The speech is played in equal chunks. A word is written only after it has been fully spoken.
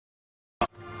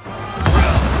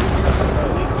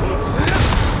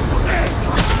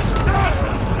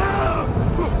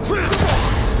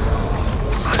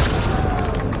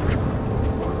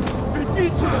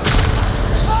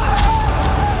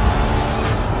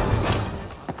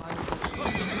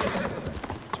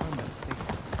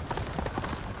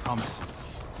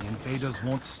invaders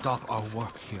won't stop our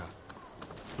work here.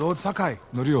 Lord Sakai!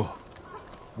 Norio,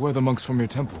 where are the monks from your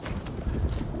temple?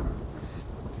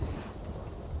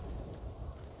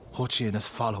 Hochi and his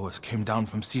followers came down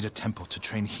from Cedar Temple to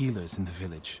train healers in the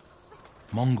village.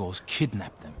 Mongols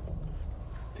kidnapped them.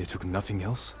 They took nothing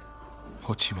else?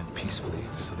 Hochi went peacefully,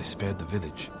 so they spared the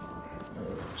village.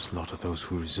 Slaughter those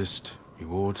who resist.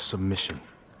 Reward submission.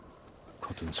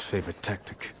 Khotun's favorite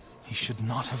tactic. He should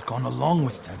not have gone along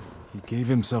with them. He gave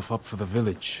himself up for the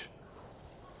village.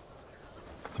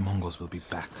 The Mongols will be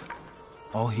back.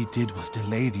 All he did was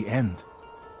delay the end.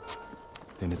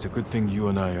 Then it's a good thing you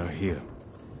and I are here.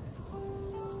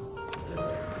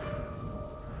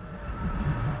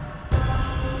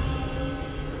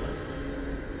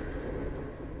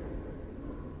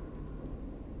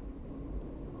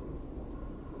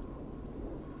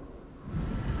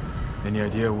 Any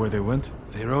idea where they went?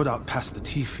 They rode out past the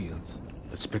tea fields.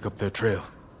 Let's pick up their trail.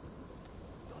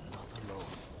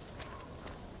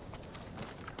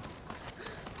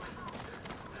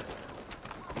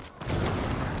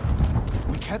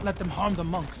 We can't let them harm the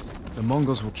monks. The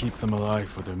Mongols will keep them alive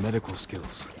for their medical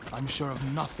skills. I'm sure of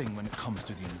nothing when it comes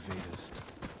to the invaders.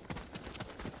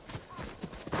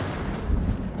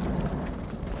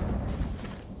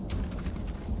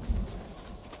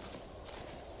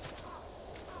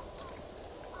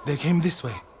 They came this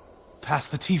way,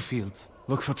 past the tea fields.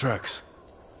 Look for tracks.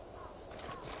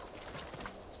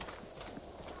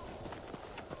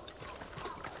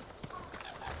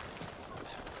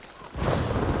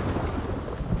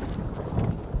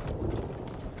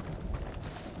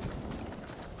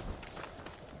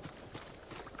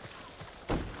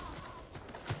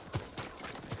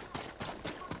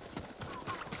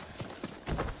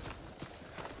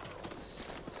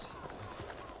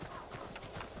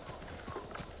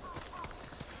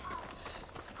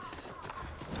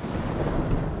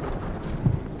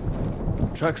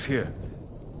 Tracks here.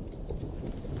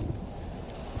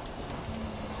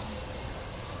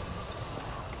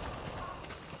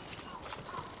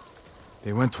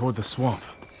 They went toward the swamp.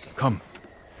 Come.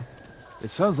 It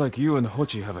sounds like you and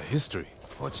Hochi have a history.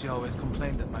 Hochi always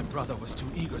complained that my brother was too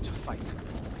eager to fight.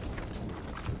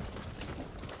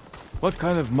 What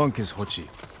kind of monk is Hochi?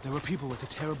 There were people with a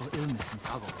terrible illness in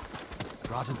Sago.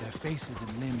 Rotted their faces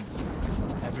and limbs.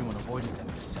 Everyone avoided them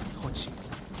except Hochi.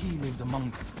 He lived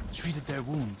among them, treated their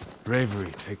wounds.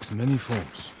 Bravery takes many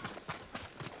forms.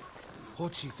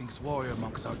 Hochi thinks warrior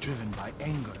monks are driven by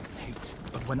anger and hate.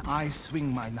 But when I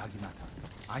swing my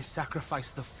naginata, I sacrifice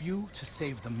the few to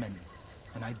save the many.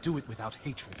 And I do it without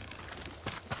hatred.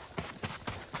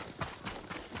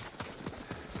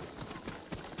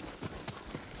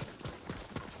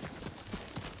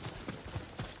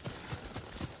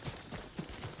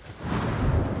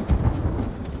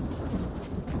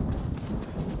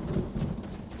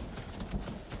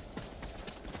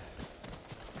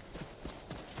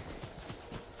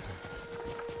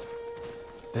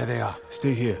 There they are.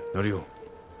 Stay here, Norio.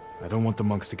 I don't want the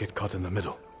monks to get caught in the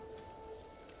middle.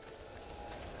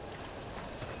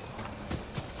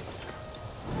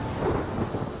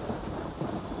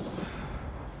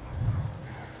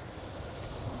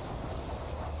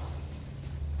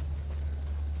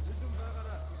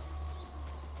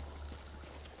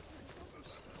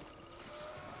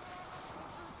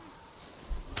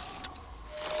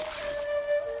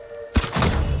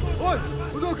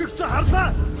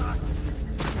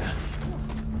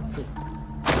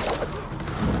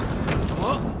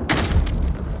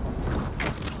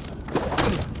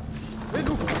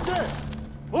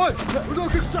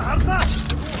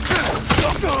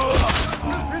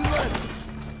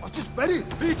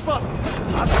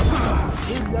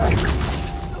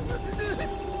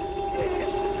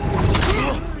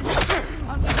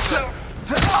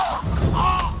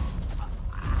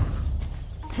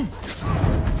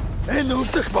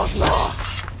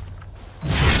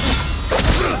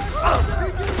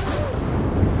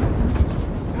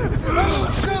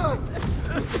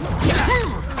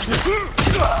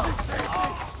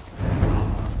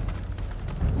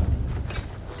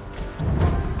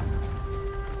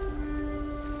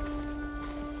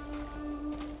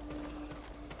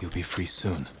 You'll be free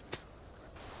soon.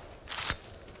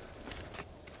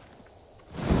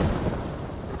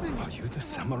 Are you the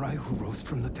samurai who rose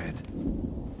from the dead?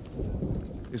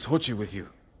 Is Hochi with you?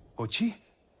 Hochi?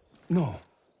 No.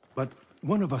 But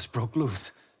one of us broke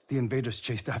loose. The invaders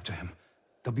chased after him.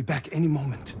 They'll be back any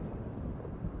moment.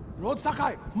 Lord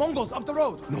Sakai! Mongols up the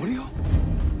road! Norio?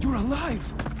 You're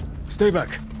alive! Stay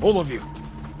back, all of you.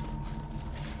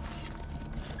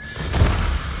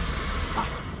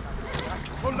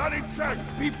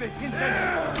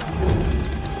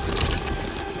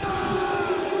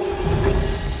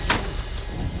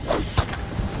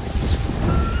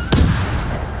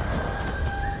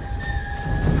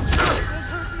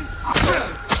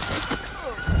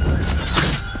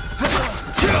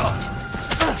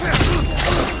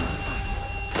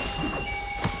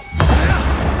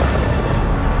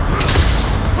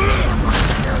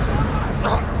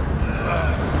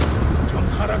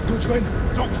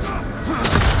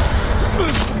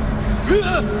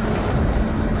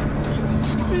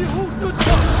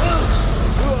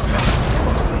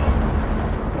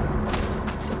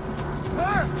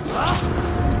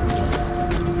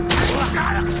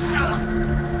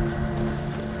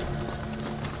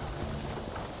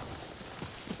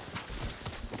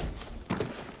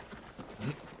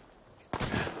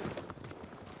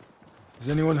 Is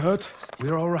anyone hurt?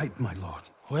 We're all right, my lord.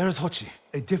 Where is Hochi?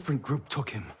 A different group took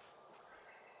him.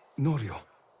 Norio.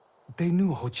 They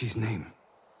knew Hochi's name.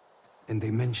 And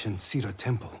they mentioned Cedar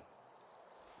Temple.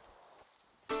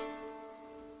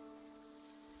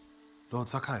 Lord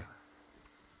Sakai.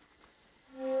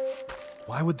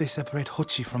 Why would they separate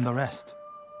Hochi from the rest?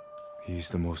 He's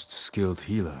the most skilled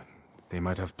healer. They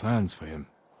might have plans for him.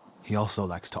 He also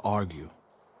likes to argue.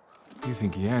 You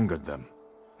think he angered them?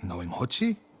 Knowing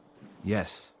Hochi?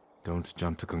 Yes. Don't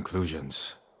jump to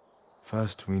conclusions.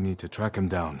 First, we need to track him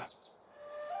down.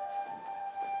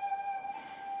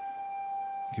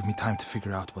 Give me time to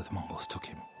figure out where the Mongols took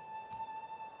him.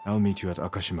 I'll meet you at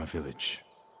Akashima village.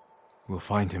 We'll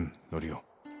find him, Norio.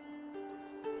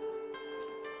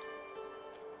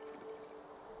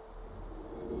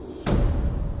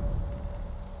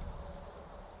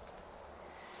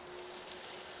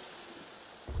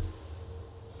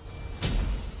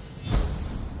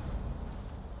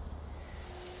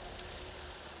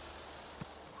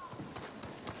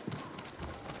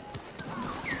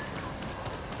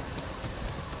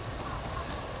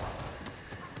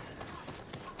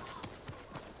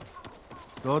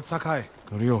 Lord Sakai.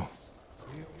 Norio.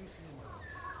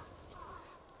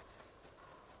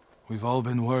 We've all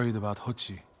been worried about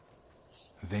Hochi.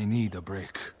 They need a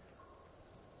break.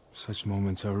 Such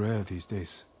moments are rare these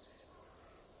days.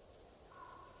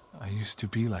 I used to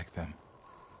be like them.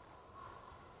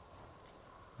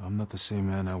 I'm not the same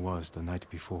man I was the night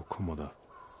before Komoda.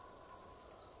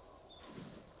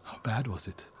 How bad was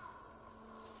it?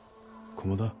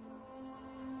 Komoda?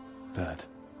 Bad.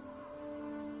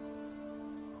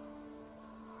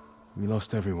 We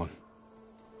lost everyone.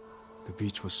 The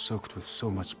beach was soaked with so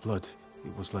much blood,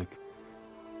 it was like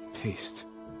paste.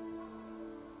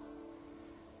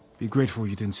 Be grateful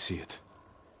you didn't see it.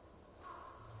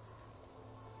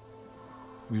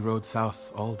 We rode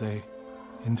south all day,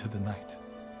 into the night.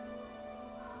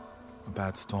 A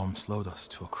bad storm slowed us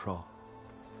to a crawl.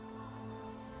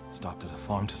 Stopped at a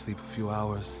farm to sleep a few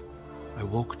hours. I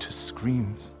woke to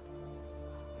screams.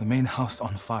 The main house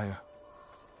on fire.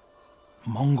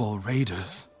 Mongol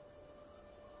raiders.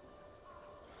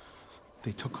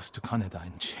 They took us to Kaneda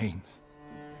in chains.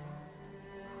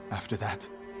 After that,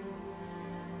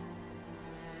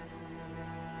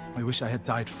 I wish I had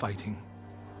died fighting.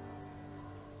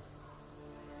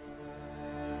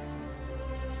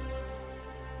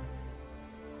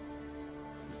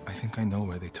 I think I know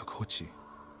where they took Hochi.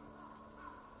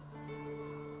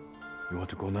 You want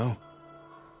to go now?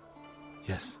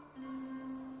 Yes.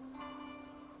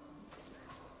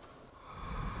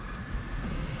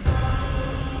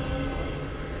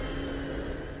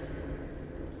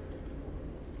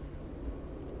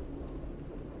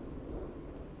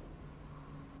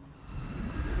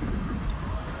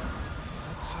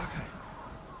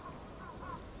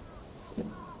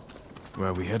 Where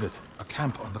are we headed? A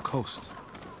camp on the coast.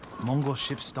 Mongol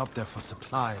ships stopped there for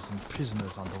supplies and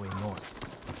prisoners on the way north.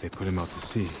 If they put him out to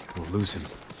sea, we'll lose him.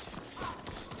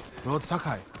 Lord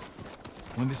Sakai,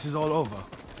 when this is all over,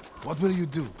 what will you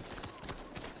do?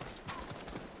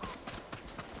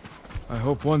 I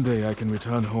hope one day I can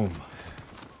return home.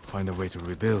 Find a way to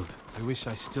rebuild. I wish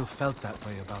I still felt that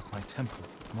way about my temple.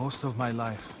 Most of my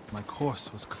life, my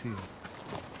course was clear.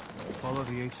 Follow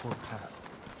the Eightfold Path.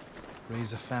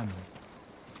 Raise a family.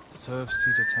 Serve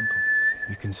Cedar Temple.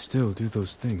 You can still do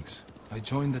those things. I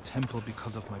joined the temple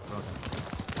because of my brother.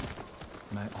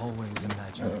 And I always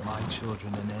imagined my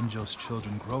children and Enjo's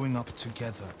children growing up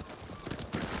together.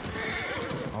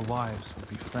 Our wives would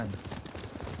be friends.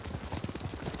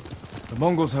 The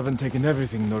Mongols haven't taken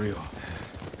everything, Norio.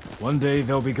 One day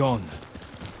they'll be gone.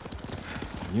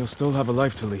 And you'll still have a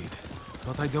life to lead.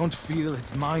 But I don't feel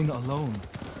it's mine alone.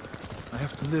 I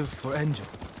have to live for Enjo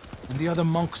and the other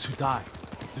monks who die.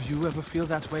 Do you ever feel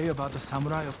that way about the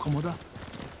samurai of Komoda?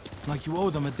 Like you owe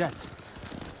them a debt?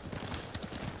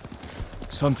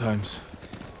 Sometimes.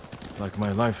 Like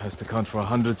my life has to count for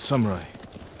 100 samurai.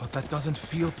 But that doesn't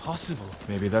feel possible.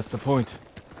 Maybe that's the point.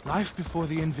 Life before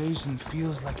the invasion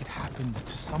feels like it happened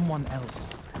to someone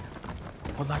else.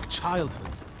 Or like childhood.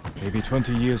 Maybe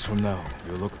 20 years from now,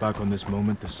 you'll look back on this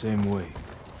moment the same way.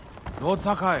 Lord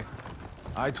Sakai,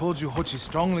 I told you Hochi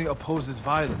strongly opposes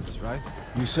violence, right?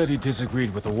 You said he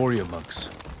disagreed with the warrior monks.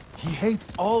 He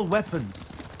hates all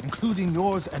weapons. including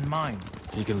yours and mine.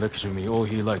 He can lecture me all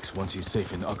he likes once he's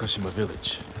safe in Akashima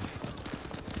village.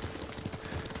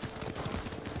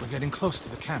 We're getting close to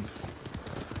the camp.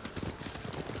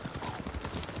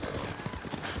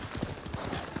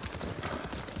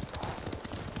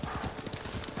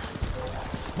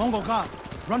 Mongol guard,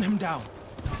 run him down.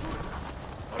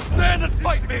 Stand and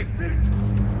fight me!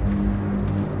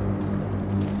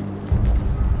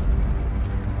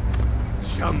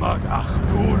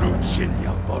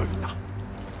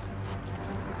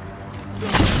 I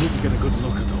need to get a good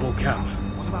look at the whole camp.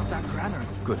 What about that granary?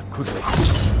 Good, quickly.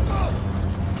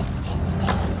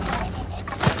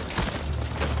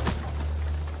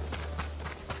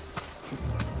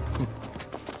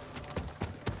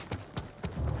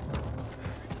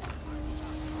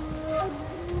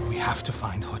 We have to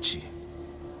find Hochi.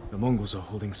 The Mongols are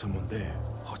holding someone there.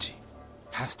 Hochi.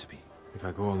 Has to be. If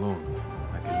I go alone,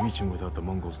 I can reach him without the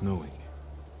Mongols knowing.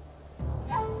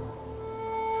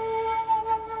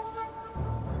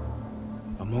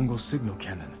 A Mongol signal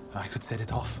cannon. I could set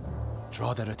it off.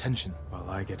 Draw their attention. While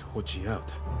I get Hochi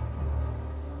out.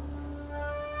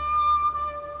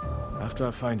 After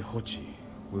I find Hochi,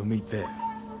 we'll meet there.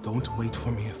 Don't wait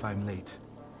for me if I'm late.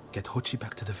 Get Hochi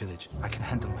back to the village. I can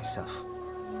handle myself.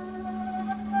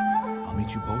 I'll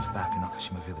meet you both back in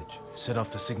Akashima village. Set off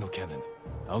the signal cannon.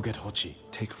 I'll get Hochi.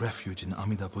 Take refuge in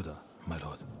Amida Buddha, my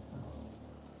lord.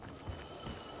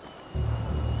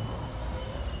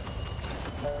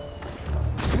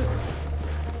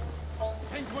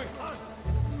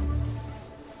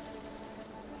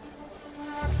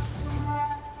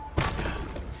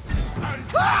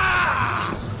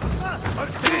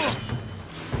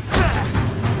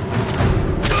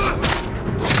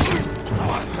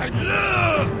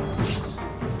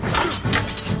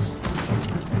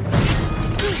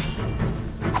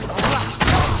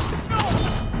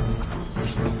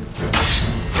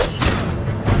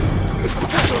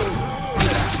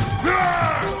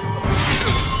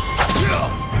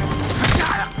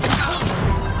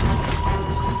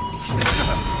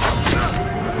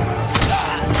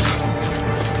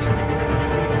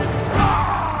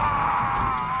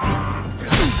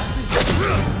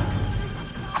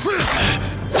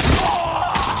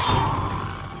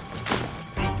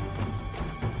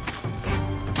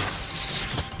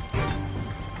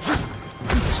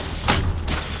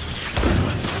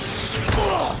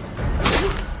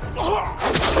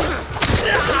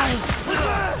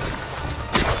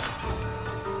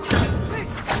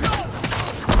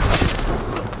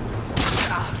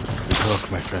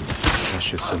 My friend, I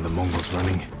should send the Mongols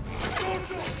running.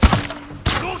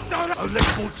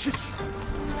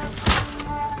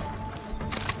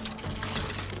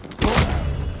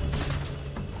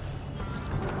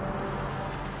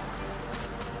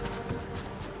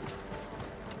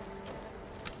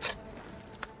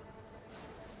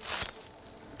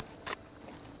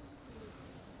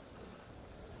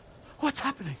 What's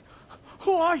happening?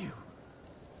 Who are you?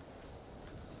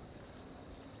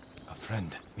 A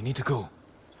friend. We need to go.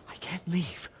 I can't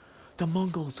leave. The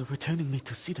Mongols are returning me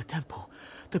to see the temple.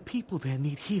 The people there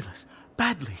need healers.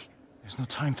 Badly. There's no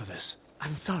time for this.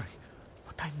 I'm sorry,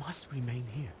 but I must remain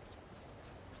here.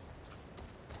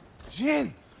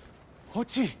 Jin!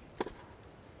 Hochi!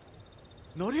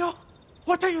 Norio?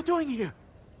 What are you doing here?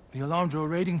 The alarm drew a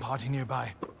raiding party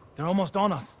nearby. They're almost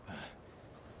on us.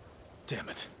 Damn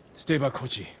it. Stay back,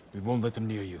 Hochi. We won't let them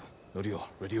near you. Norio,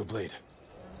 ready your blade.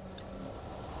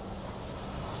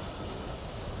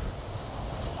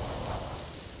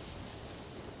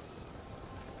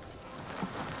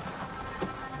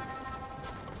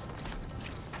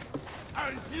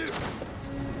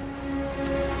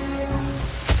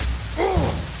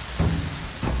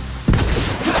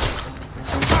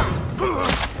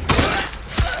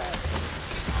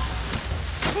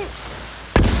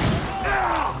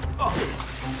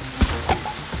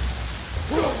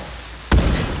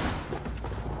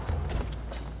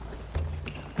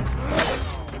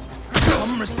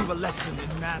 Receive a lesson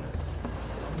in manners.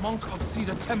 A monk of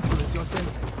Cedar Temple is your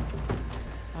sensei.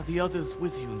 Are the others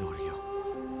with you, Norio?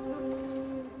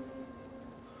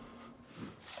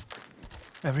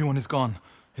 Everyone is gone.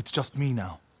 It's just me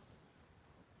now.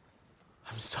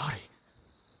 I'm sorry.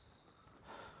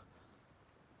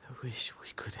 I wish we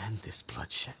could end this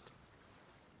bloodshed.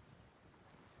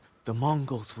 The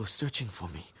Mongols were searching for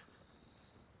me.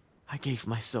 I gave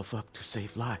myself up to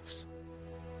save lives.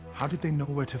 How did they know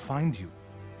where to find you?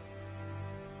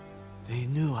 They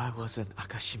knew I was in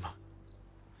Akashima,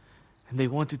 and they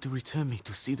wanted to return me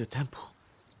to see the temple.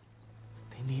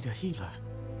 They need a healer.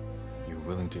 You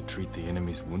willing to treat the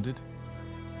enemy's wounded?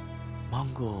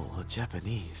 Mongol or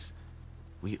Japanese,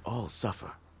 we all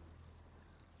suffer.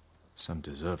 Some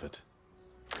deserve it.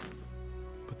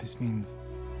 But this means...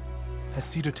 has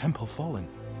Cedar Temple fallen?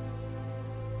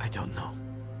 I don't know.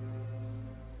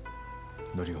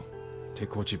 Norio,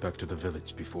 take Hochi back to the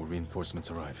village before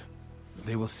reinforcements arrive.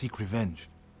 They will seek revenge.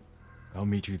 I'll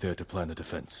meet you there to plan a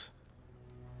defense.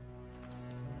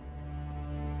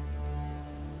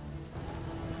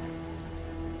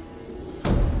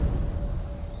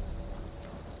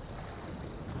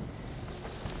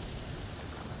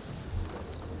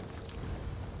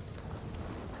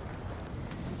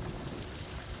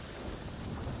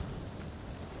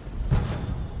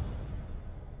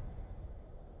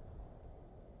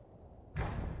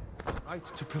 Right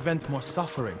to prevent more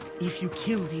suffering. If you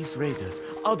kill these raiders,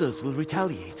 others will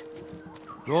retaliate.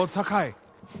 Lord Sakai,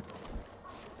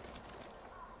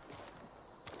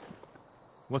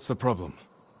 What's the problem?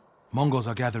 Mongols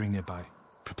are gathering nearby,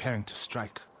 preparing to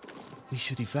strike. We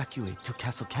should evacuate to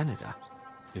Castle Canada.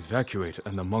 Evacuate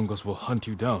and the Mongols will hunt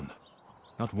you down.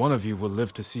 Not one of you will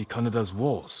live to see Kanada's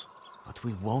walls. But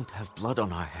we won't have blood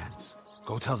on our hands.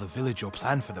 Go tell the village your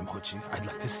plan for them, Hochi. I'd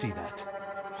like to see that.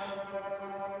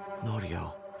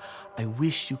 Norio, I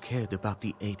wish you cared about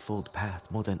the Eightfold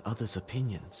Path more than others'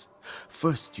 opinions.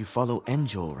 First you follow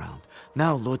Enjo around,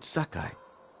 now Lord Sakai.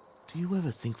 Do you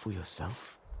ever think for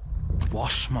yourself?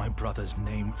 Wash my brother's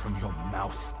name from your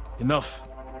mouth. Enough!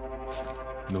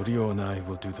 Norio and I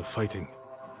will do the fighting.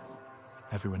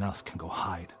 Everyone else can go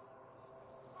hide.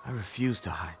 I refuse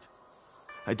to hide.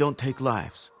 I don't take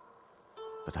lives,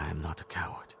 but I am not a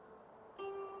coward.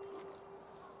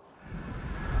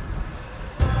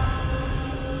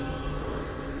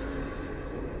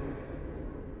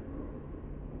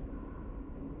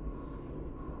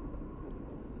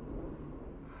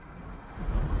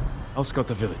 I'll scout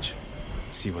the village.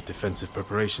 See what defensive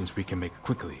preparations we can make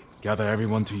quickly. Gather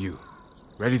everyone to you.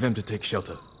 Ready them to take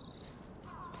shelter.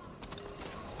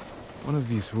 One of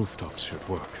these rooftops should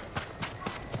work.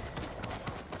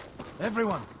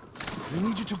 Everyone, we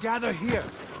need you to gather here.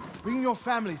 Bring your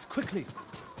families, quickly.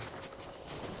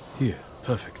 Here,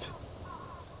 perfect.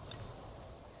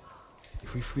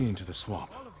 If we flee into the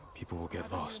swamp, people will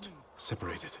get lost,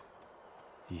 separated.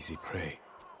 Easy prey.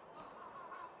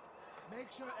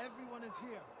 Make sure everyone is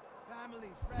here. Family,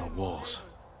 No friends, walls.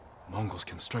 Mongols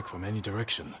can strike from any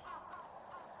direction.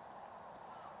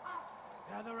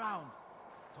 gather round.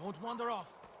 Don't wander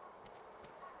off.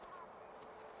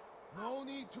 No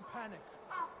need to panic.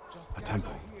 Just A gather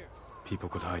temple. here. People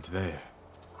could hide there.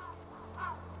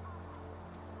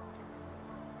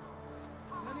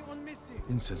 Is anyone missing?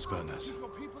 Incense burners. Keep your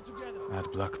people together.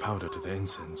 Add black powder to the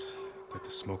incense. Get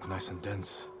the smoke nice and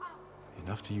dense.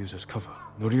 Enough to use as cover.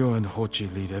 Norio and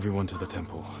Hochi lead everyone to the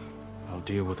temple. I'll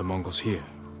deal with the Mongols here.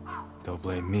 They'll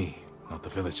blame me, not the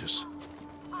villagers.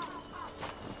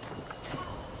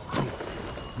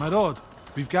 My lord,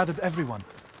 we've gathered everyone.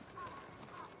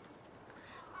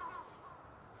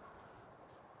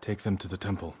 Take them to the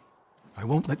temple. I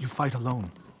won't let you fight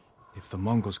alone. If the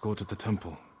Mongols go to the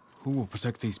temple, who will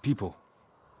protect these people?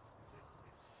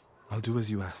 I'll do as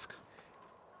you ask.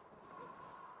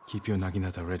 Keep your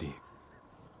naginata ready.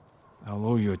 I'll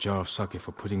owe you a jar of sake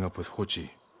for putting up with Hochi.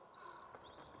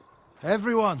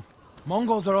 Everyone,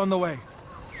 Mongols are on the way.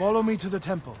 Follow me to the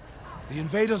temple. The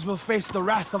invaders will face the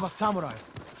wrath of a samurai.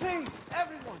 Please,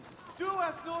 everyone, do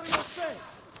as Norio says.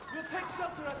 We'll take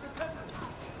shelter at the temple.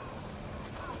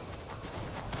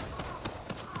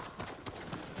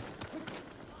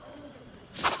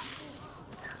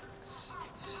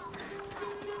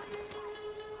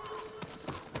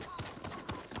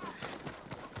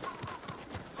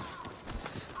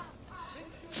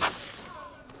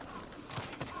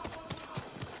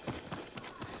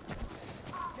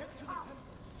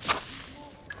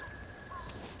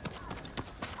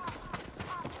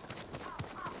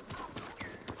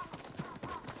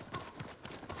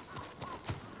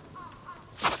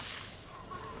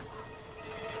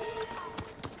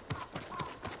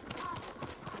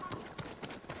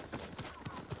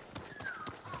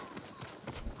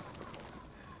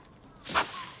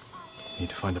 Need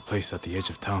to find a place at the edge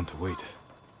of town to wait.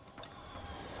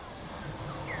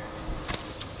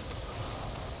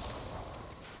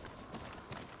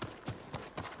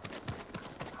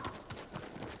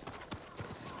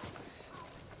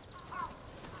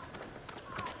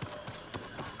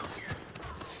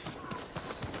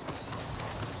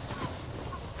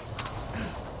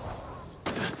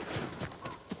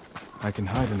 I can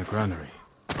hide in the granary.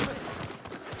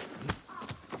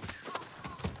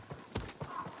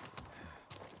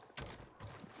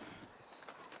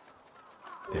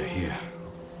 They're here.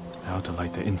 Now to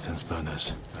light the incense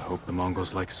burners. I hope the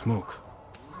Mongols like smoke.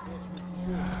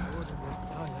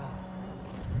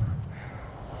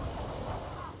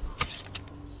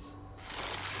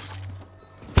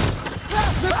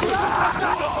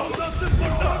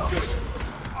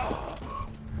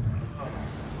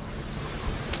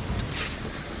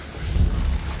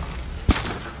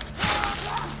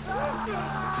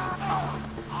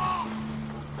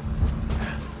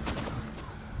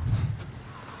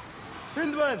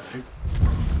 Тэнд байна.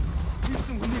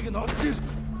 Хийсэн хүнийг нь олж ир.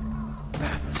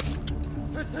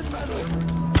 Тэнд байна уу?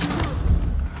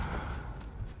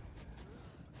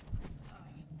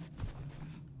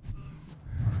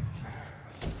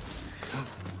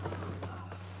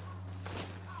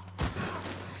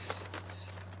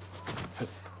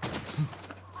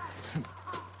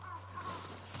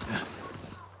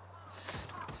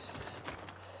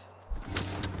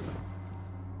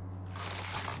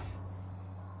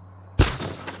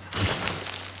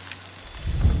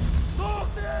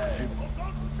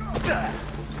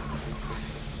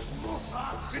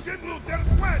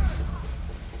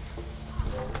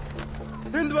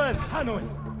 Тэнд байна. Хаана вэ?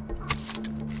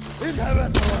 Энэ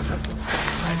хаваас аваад.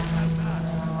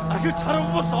 Ахиж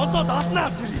харамбус олоод аснаа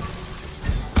зэрэг.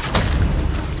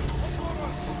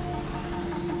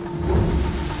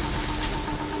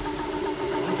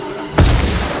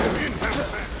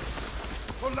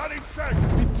 Солоны цаг.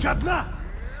 Чадна.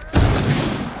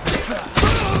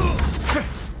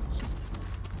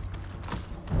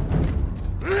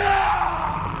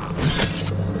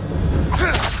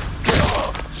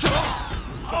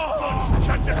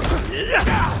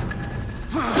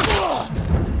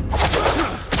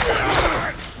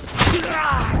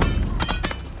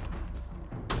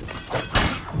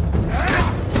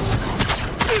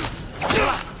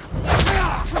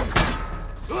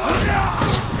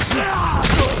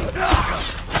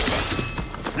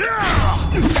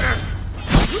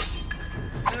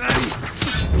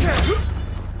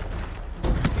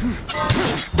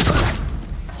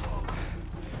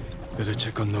 Better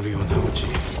check on Norio and Haoji.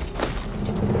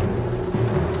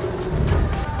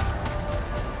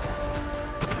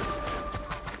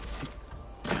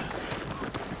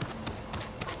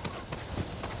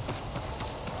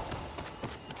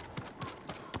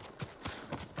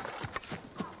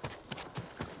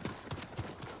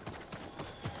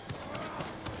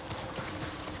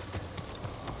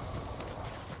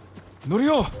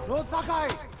 Norio! Lord Sakai!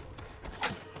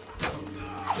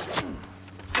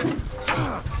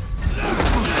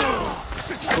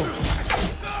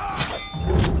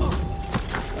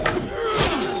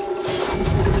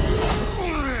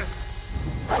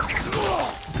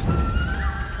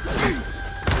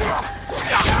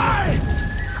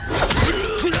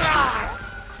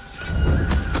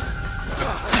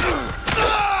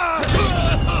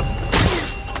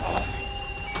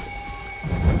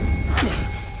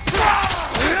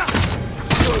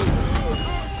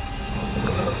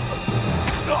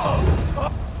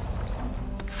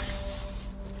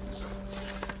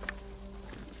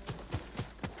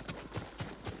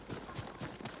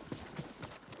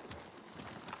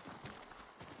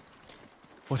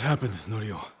 What happened,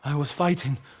 Norio? I was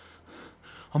fighting.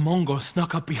 A Mongol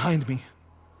snuck up behind me.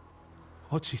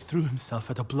 Hochi threw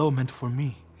himself at a blow meant for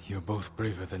me. You're both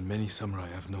braver than many samurai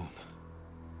I've known.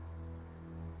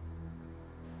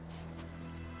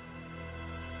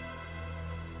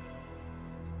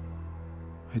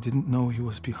 I didn't know he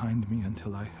was behind me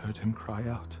until I heard him cry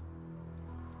out.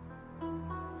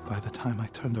 By the time I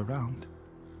turned around,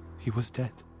 he was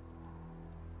dead.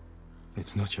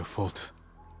 It's not your fault.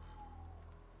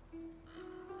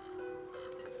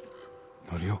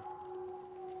 Norio?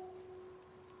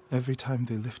 Every time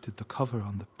they lifted the cover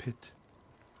on the pit,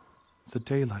 the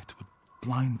daylight would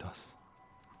blind us.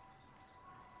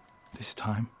 This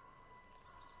time,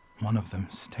 one of them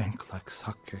stank like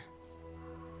sake.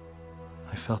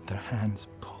 I felt their hands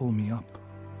pull me up,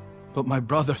 but my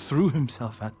brother threw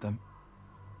himself at them.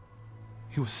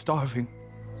 He was starving,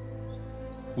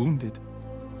 wounded,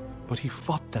 but he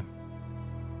fought them.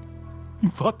 He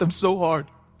fought them so hard.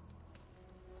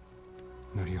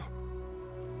 Norio,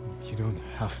 you don't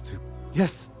have to...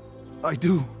 Yes, I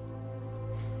do.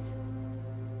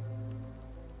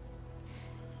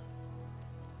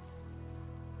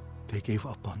 They gave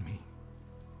up on me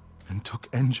and took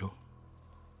Enjo.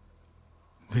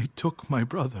 They took my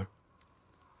brother.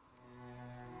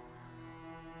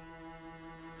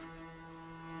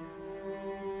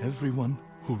 Everyone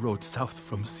who rode south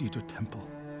from Cedar Temple.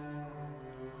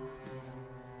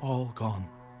 All gone.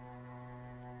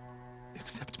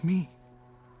 Except me.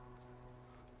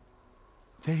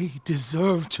 They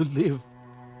deserve to live.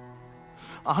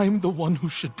 I'm the one who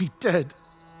should be dead.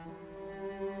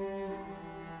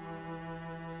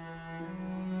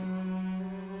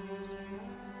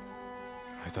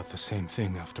 I thought the same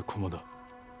thing after Komoda.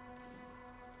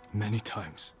 Many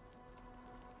times.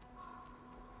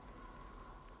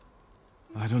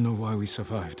 I don't know why we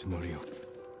survived, Norio.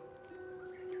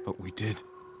 But we did.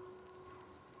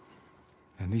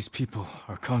 And these people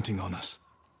are counting on us.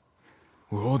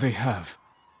 We're all they have.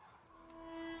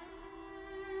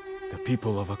 The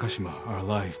people of Akashima are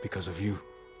alive because of you.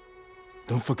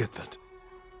 Don't forget that.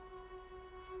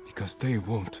 Because they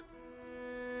won't.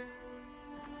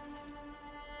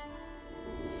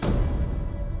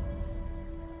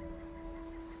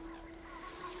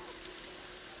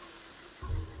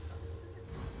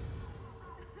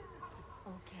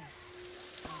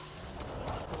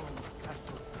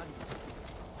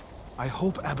 I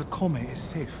hope Abbot Kome is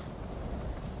safe.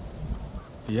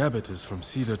 The abbot is from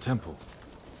Cedar Temple.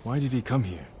 Why did he come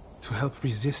here? To help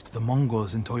resist the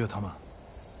Mongols in Toyotama.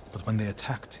 But when they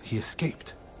attacked, he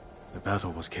escaped. The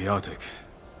battle was chaotic.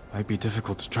 Might be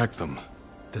difficult to track them.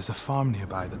 There's a farm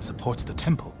nearby that supports the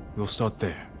temple. We'll start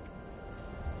there.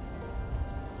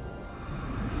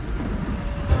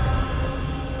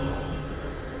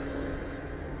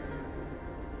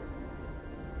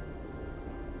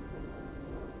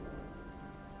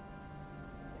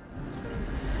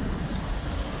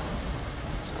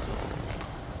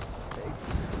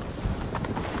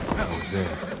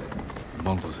 There. The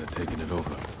Mongols had taken it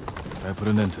over. I put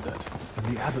an end to that.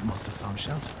 Then the abbot must have found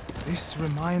shelter. This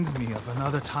reminds me of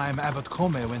another time Abbot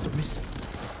Kome went missing.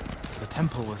 The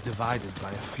temple was divided by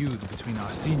a feud between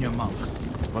our senior monks.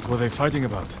 What were they fighting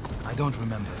about? I don't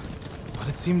remember, but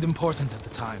it seemed important at the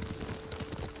time.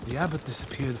 The abbot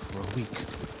disappeared for a week.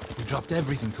 We dropped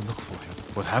everything to look for him.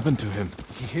 What happened to him?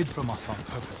 He hid from us on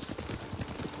purpose.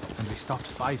 And we stopped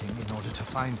fighting in order to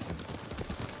find him.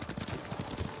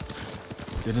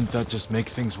 Didn't that just make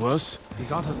things worse? He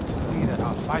got us to see that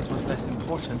our fight was less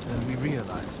important than we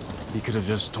realized. He could have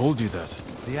just told you that.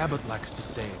 The abbot likes to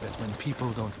say that when people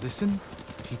don't listen,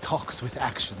 he talks with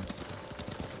actions.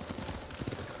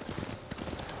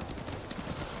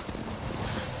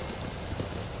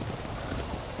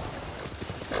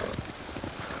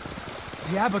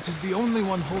 The abbot is the only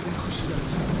one holding Kushi at the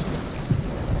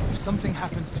temple. If something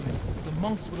happens to him, the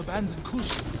monks will abandon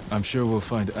Kushi. I'm sure we'll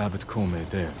find Abbot Kome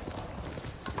there.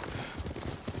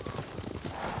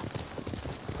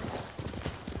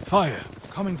 Fire!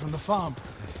 Coming from the farm.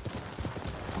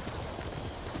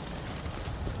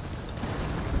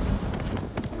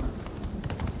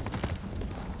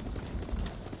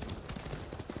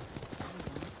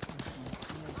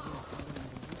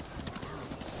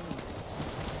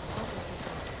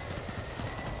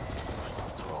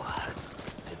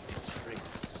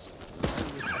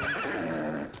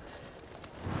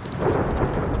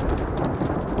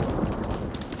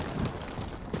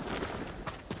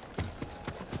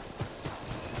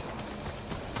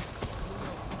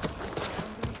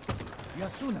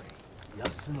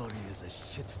 Yasunori is a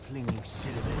shit-flinging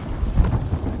shitty.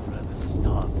 I'd rather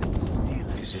starve than steal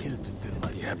and kill to fill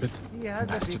my The abbot?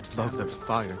 Bastards love their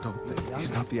fire, don't they?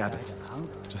 He's not the abbot.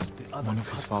 Just one of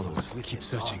his followers. Keep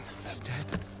searching. He's dead.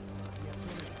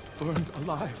 Burned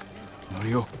alive.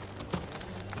 Norio?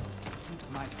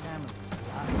 My family.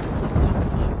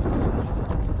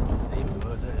 They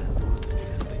murder and loot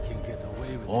because they can get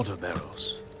away with Water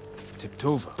barrels. Tipped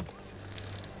over.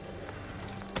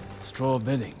 Straw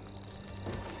bedding.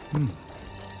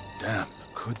 Damp.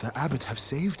 Could the abbot have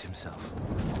saved himself?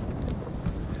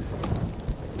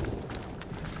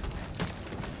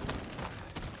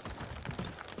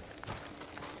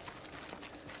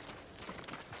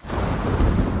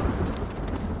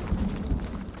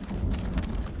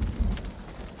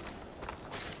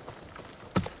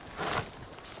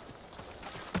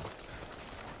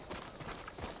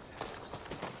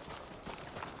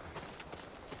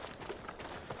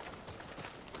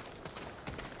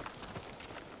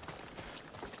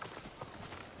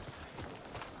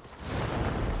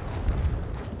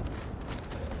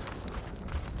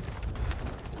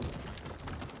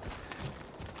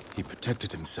 He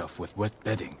protected himself with wet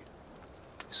bedding.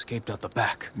 Escaped out the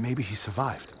back. Maybe he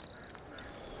survived.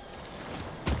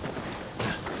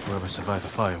 Whoever survived the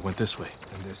fire went this way.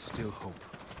 Then there's still hope.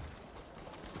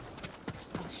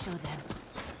 I'll show them.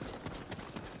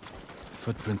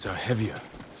 Footprints are heavier,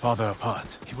 farther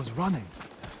apart. He was running.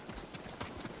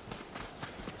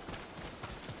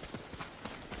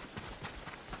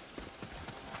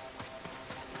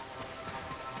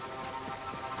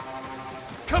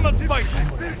 Come and fight!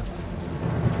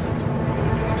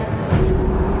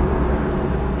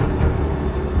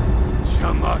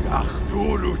 Chamag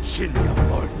Achdulu Chinya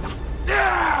Volna.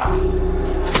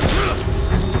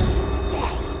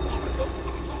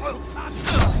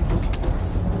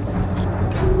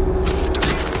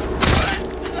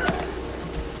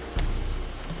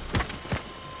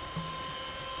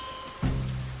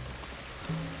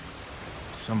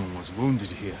 Someone was wounded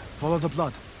here. Follow the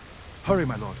blood. Hurry,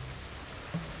 my lord.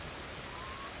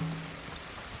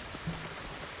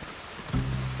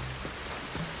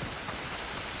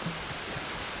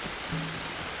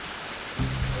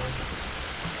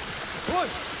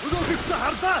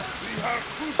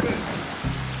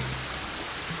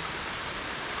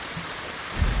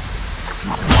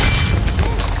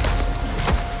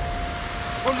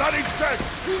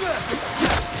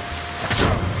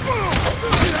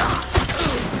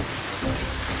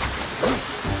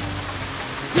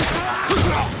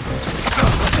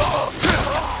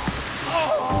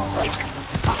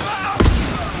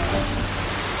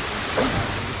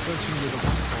 Searching near the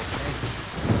waterfall's edge.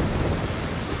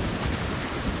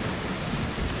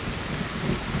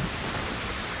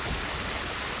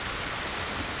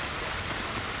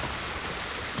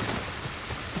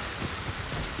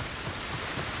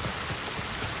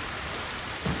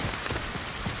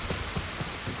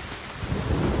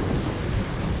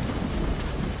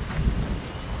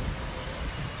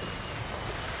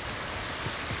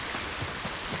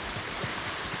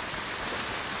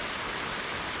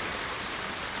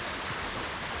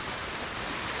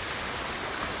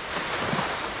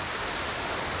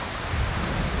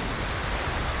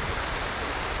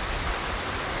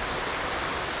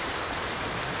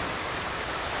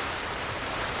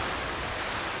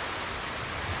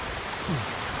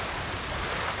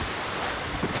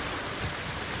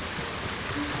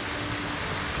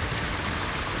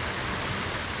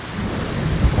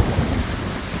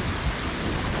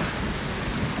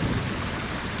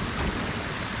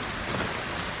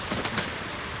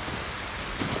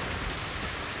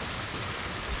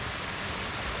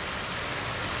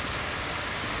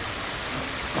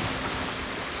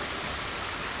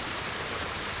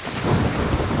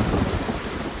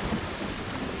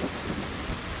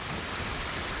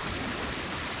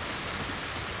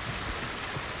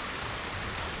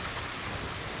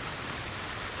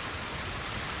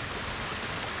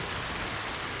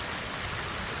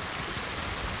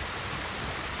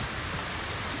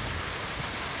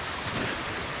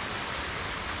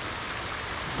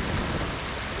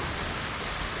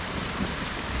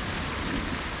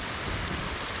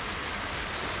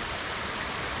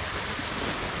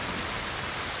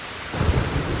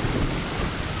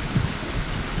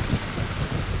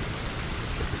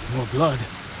 More blood.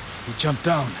 He jumped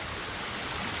down.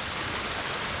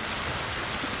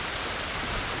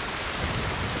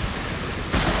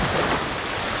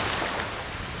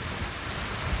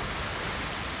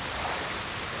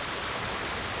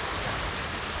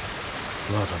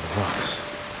 Blood on the rocks.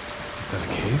 Is that a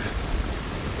cave?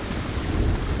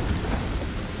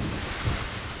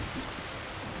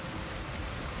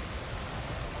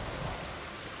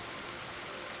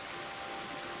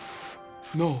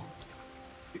 No.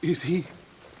 Is he?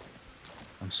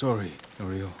 I'm sorry,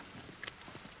 Norio.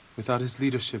 Without his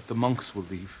leadership, the monks will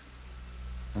leave.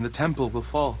 And the temple will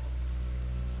fall.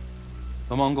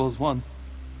 The Mongols won.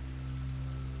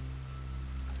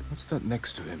 What's that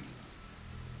next to him?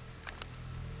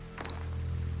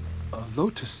 A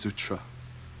Lotus Sutra.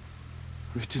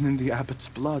 Written in the abbot's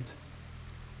blood.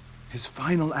 His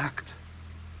final act.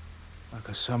 Like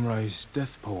a samurai's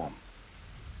death poem.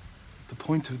 The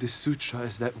point of this sutra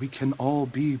is that we can all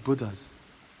be Buddhas.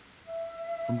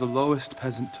 From the lowest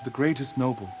peasant to the greatest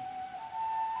noble.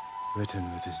 Written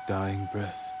with his dying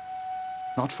breath.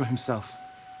 Not for himself,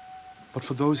 but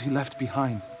for those he left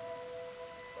behind.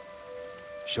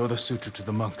 Show the sutra to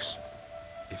the monks.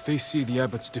 If they see the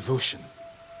abbot's devotion,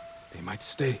 they might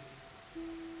stay.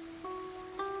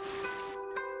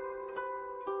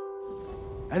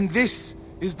 And this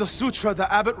is the sutra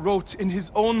the abbot wrote in his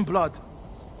own blood.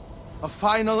 A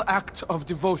final act of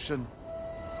devotion.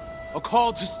 A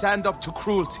call to stand up to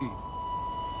cruelty.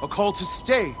 A call to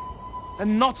stay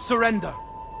and not surrender.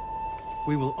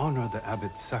 We will honor the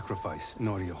abbot's sacrifice,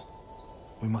 Norio.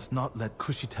 We must not let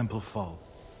Kushi Temple fall.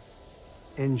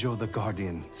 Enjo the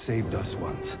Guardian saved us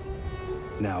once.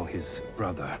 Now his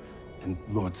brother and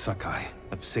Lord Sakai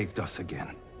have saved us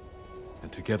again.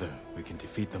 And together we can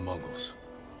defeat the Mongols.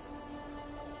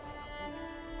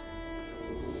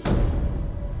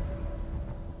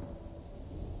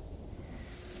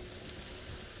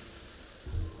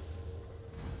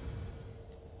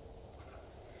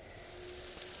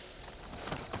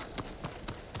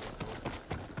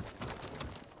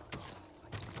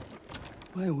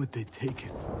 Why would they take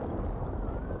it?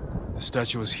 The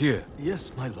statue is here.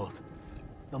 Yes, my lord.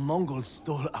 The Mongols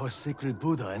stole our sacred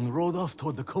Buddha and rode off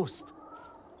toward the coast.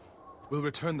 We'll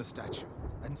return the statue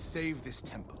and save this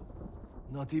temple.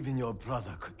 Not even your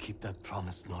brother could keep that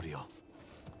promise, Norio.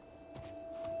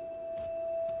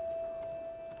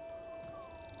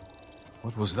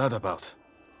 What was that about?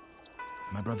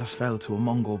 My brother fell to a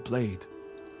Mongol blade.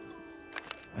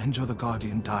 Enjo the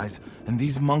Guardian dies, and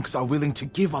these monks are willing to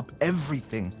give up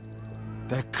everything.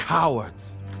 They're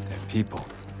cowards. They're people.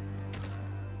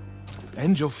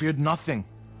 Enjo feared nothing.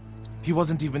 He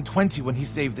wasn't even 20 when he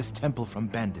saved this temple from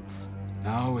bandits.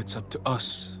 Now it's up to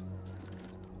us.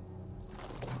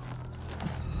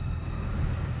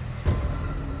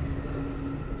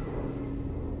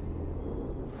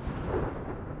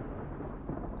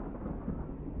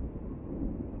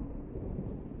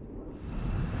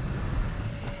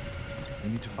 We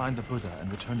need to find the Buddha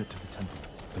and return it to the temple.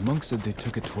 The monks said they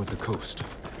took it toward the coast.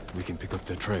 We can pick up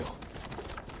their trail.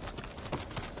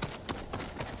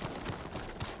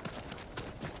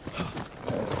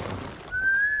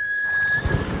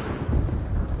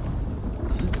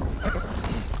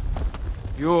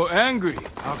 You're angry.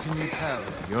 How can you tell?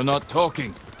 You're not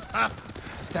talking.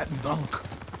 It's that monk.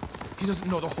 He doesn't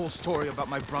know the whole story about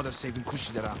my brother saving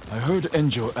Kushidera. I heard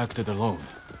Enjo acted alone.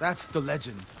 That's the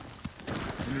legend.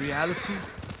 In reality,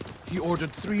 he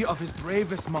ordered 3 of his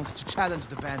bravest monks to challenge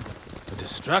the bandits. A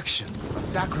distraction. A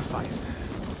sacrifice.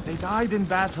 They died in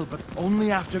battle, but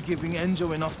only after giving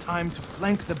Enjo enough time to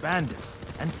flank the bandits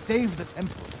and save the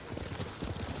temple.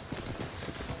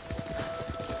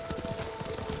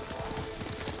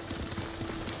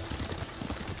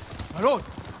 My lord,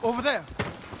 over there.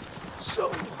 So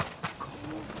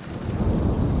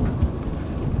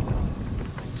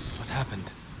What happened?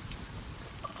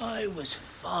 I was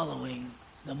following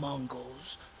the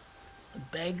Mongols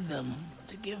and begged them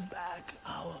to give back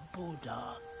our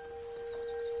Buddha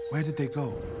Where did they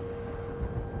go?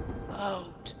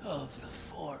 out of the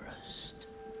forest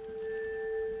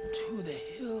to the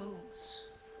hills.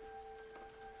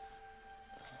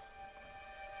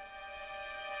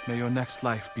 May your next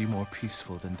life be more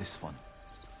peaceful than this one.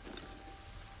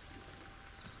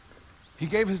 He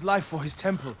gave his life for his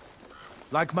temple,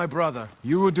 like my brother.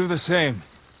 You would do the same.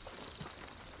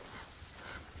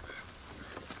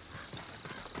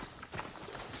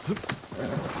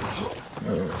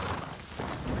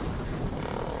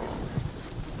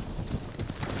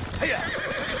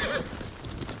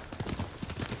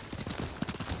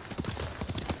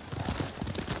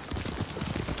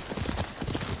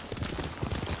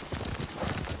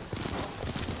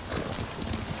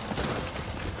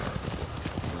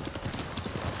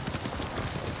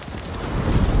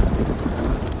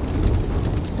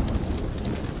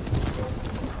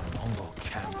 Mongol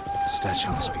camp. The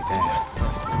statue must be there.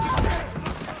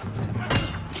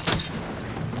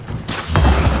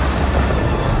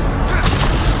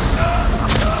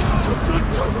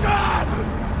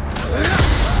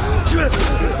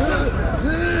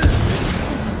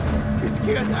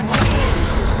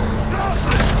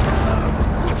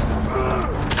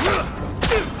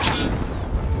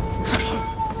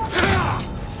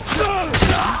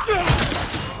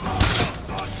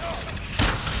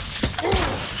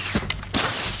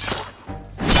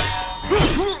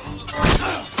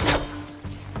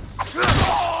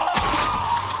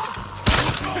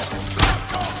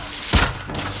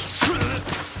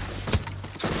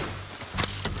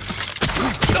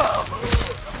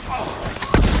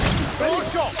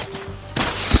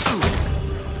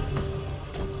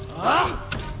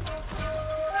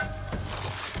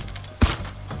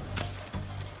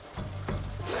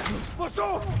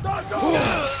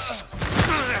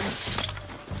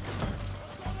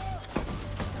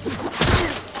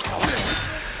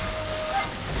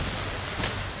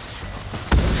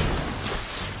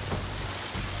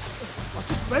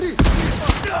 Ready?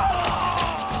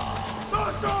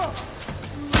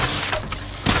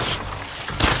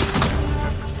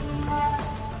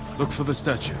 Look for the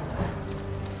statue.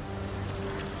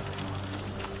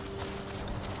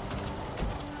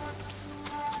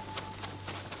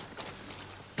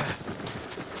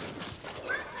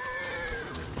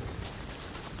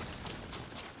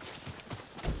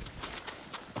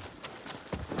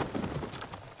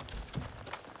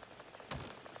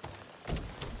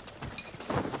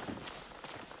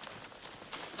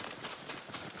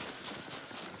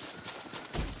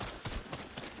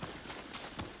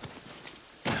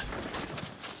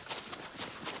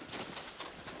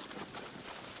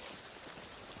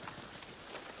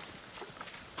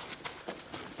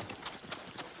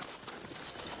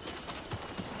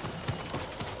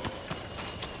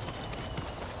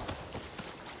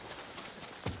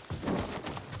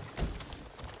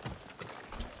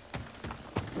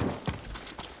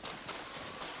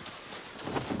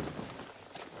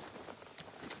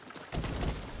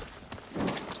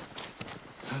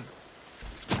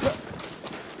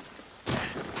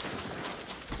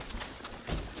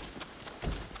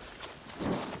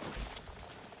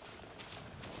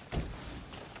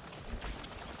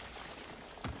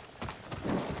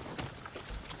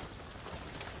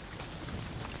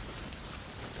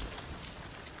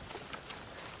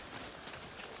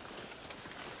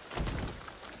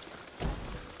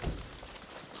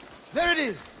 There it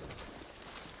is!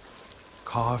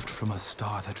 Carved from a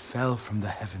star that fell from the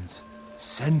heavens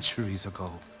centuries ago.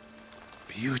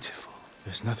 Beautiful.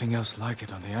 There's nothing else like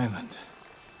it on the island.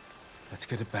 Let's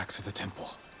get it back to the temple.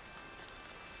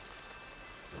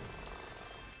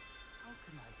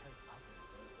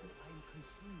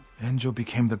 Enjo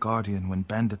became the guardian when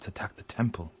bandits attacked the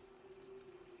temple.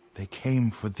 They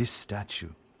came for this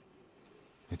statue.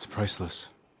 It's priceless.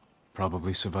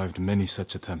 Probably survived many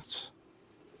such attempts.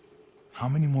 How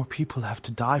many more people have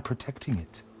to die protecting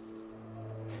it?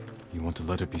 You want to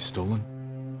let it be stolen?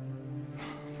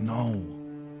 No.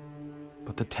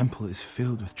 But the temple is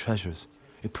filled with treasures.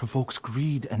 It provokes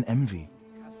greed and envy.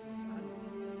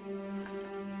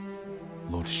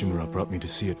 Lord Shimura brought me to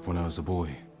see it when I was a boy.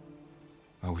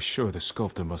 I was sure the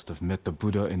sculptor must have met the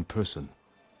Buddha in person.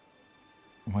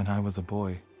 When I was a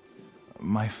boy,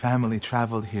 my family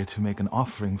traveled here to make an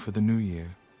offering for the new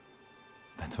year.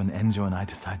 That's when Enjo and I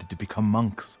decided to become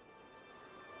monks.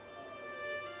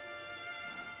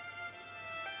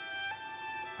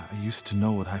 I used to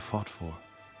know what I fought for.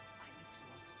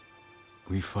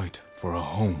 We fight for a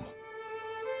home.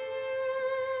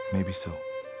 Maybe so.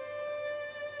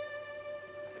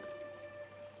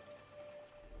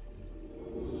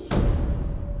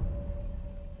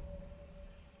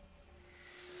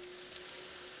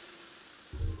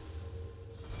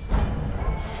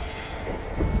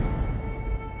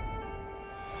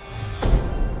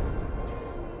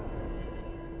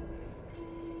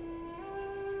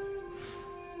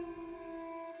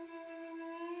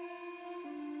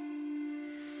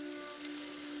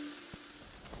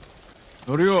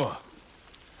 Norio,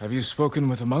 have you spoken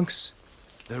with the monks?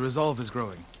 Their resolve is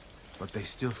growing, but they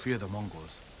still fear the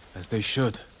Mongols. As they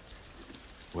should.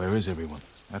 Where is everyone?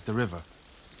 At the river,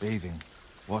 bathing,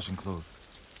 washing clothes.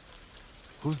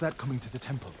 Who's that coming to the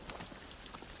temple?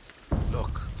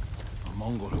 Look, a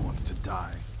Mongol who wants to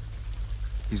die.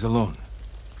 He's alone.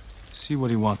 See what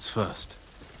he wants first.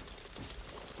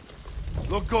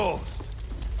 The Ghost.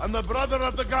 I'm the brother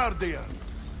of the Guardian.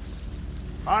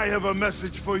 I have a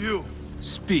message for you.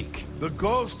 Speak. The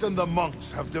Ghost and the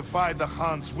monks have defied the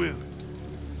Khan's will.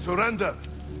 Surrender,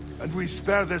 and we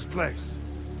spare this place.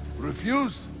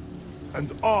 Refuse,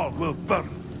 and all will burn.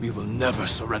 We will never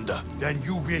surrender. Then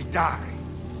you will die.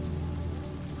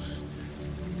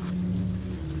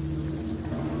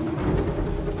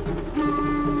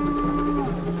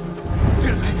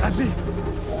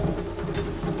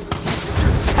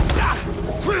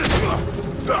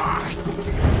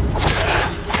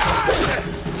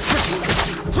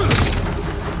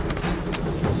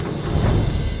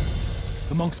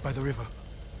 The monks by the river.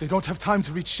 They don't have time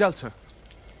to reach shelter.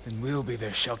 Then we'll be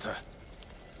their shelter.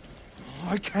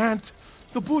 I can't.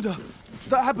 The Buddha,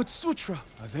 the Abbot's Sutra.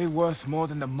 Are they worth more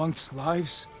than the monks'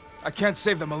 lives? I can't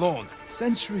save them alone.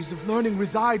 Centuries of learning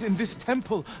reside in this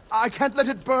temple. I can't let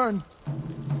it burn.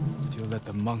 But you'll let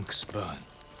the monks burn.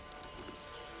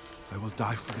 I will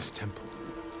die for this temple.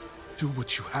 Do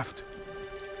what you have to.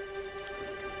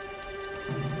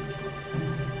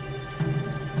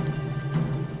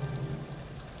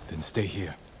 Then stay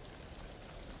here.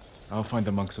 I'll find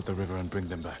the monks at the river and bring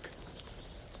them back.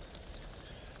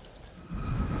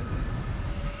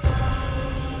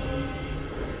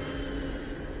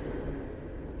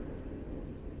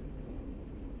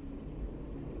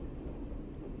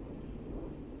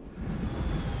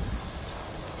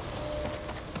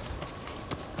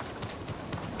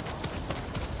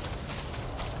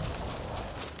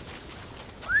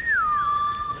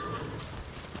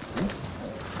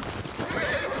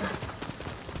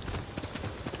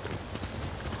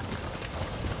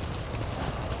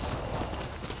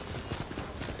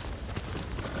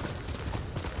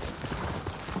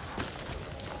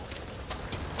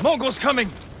 Mongols coming!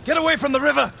 Get away from the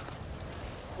river!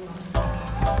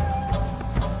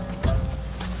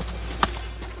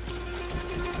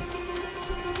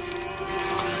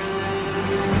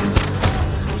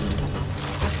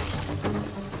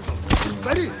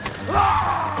 Ready?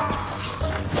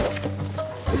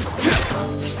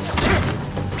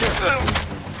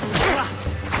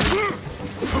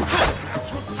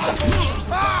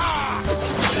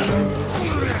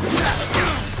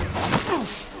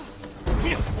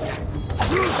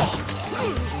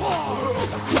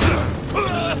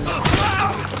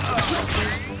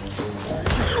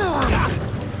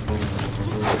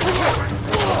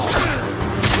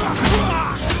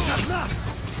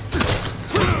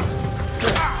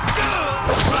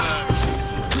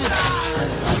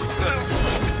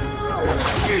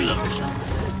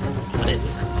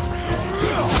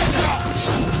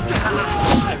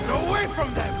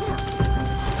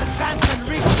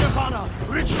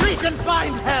 Retreat and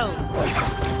find hell!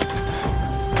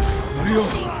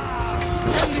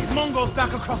 Send these Mongols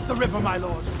back across the river, my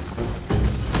lord.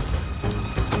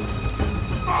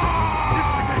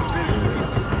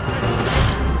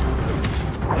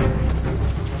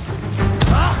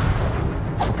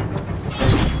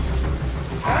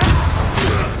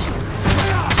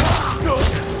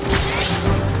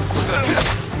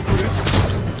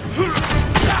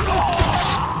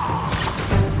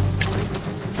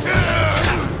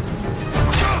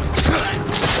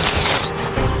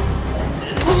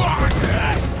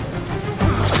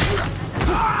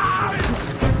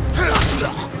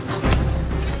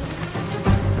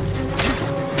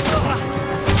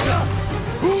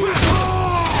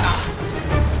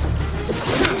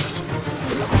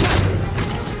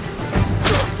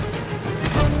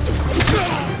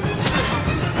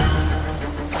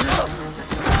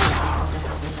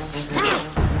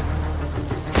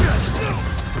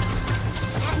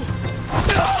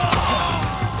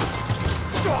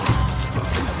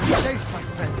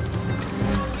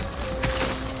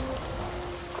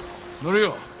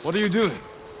 What are you doing?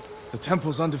 The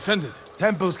temple's undefended.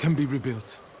 Temples can be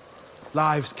rebuilt.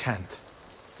 Lives can't.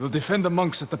 We'll defend the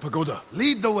monks at the pagoda.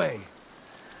 Lead the way.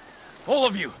 All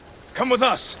of you, come with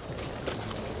us!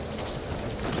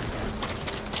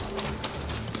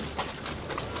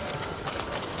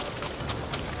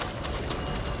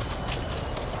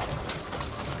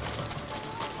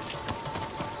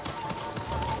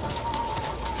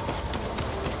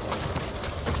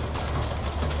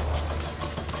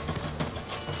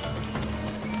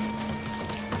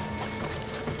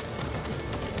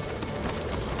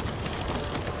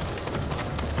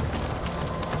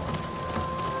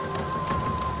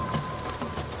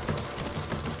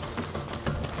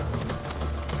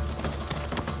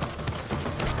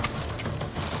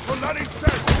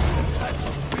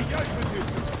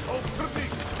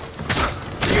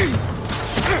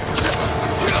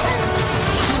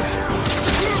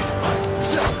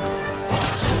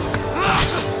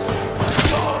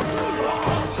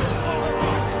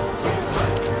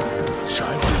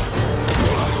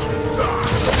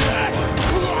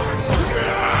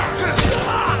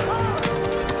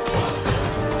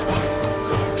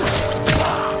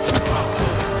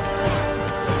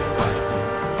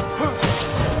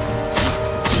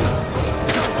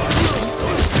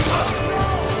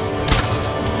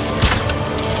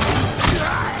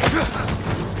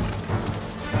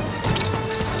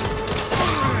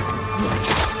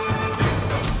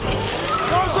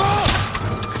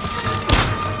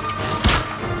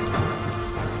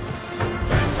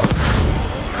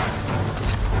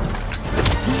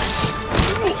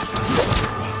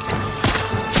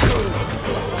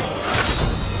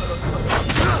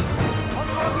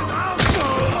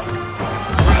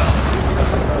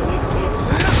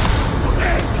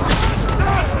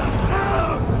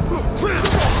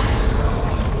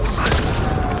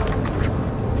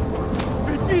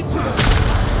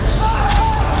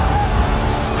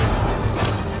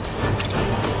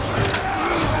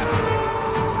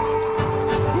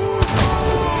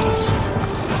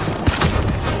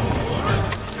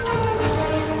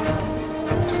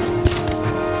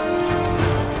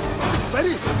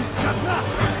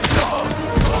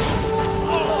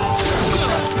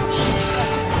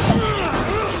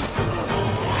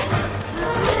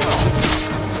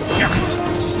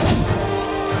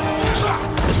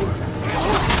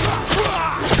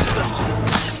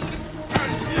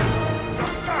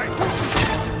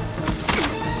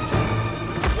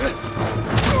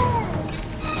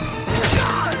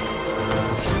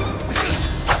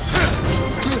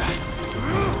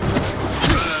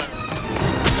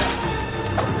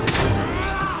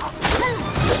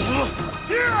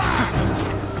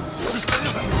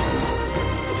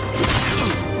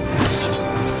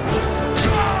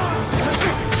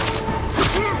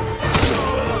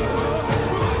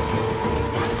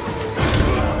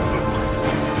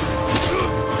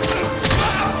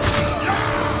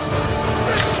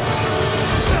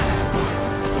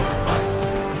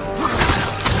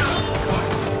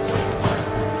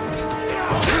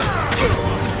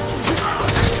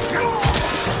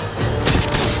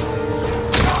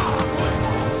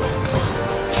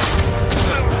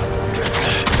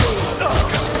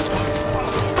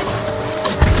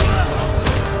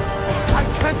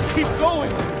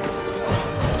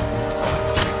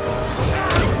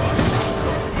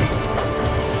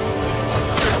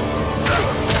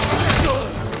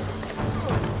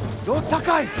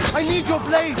 Sakai, I need your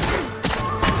blade!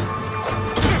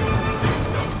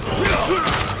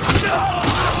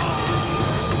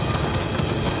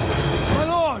 My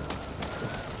lord!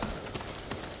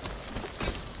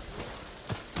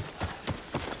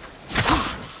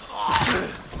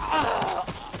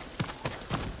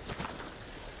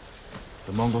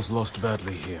 The Mongols lost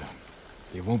badly here.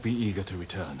 They won't be eager to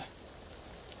return.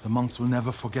 The monks will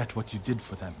never forget what you did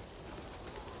for them.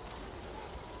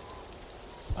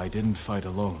 I didn't fight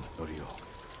alone, Norio.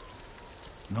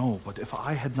 No, but if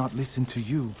I had not listened to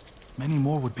you, many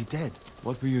more would be dead.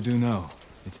 What will you do now?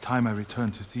 It's time I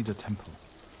return to see the temple.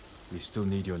 We still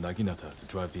need your naginata to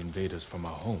drive the invaders from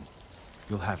our home.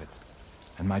 You'll have it.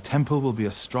 And my temple will be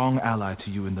a strong ally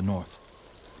to you in the north.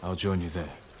 I'll join you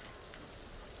there.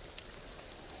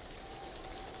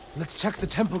 Let's check the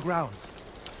temple grounds.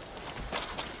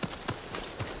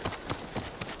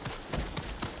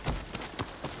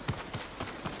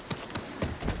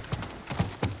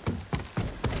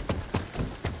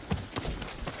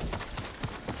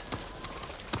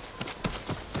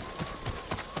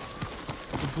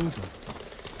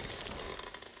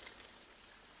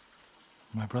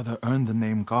 My brother earned the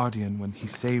name Guardian when he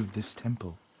saved this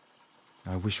temple.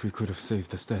 I wish we could have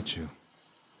saved the statue.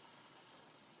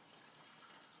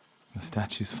 The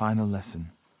statue's final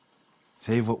lesson.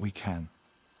 Save what we can,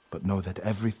 but know that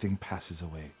everything passes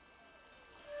away.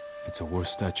 It's a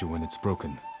worse statue when it's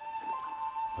broken,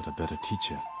 but a better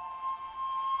teacher.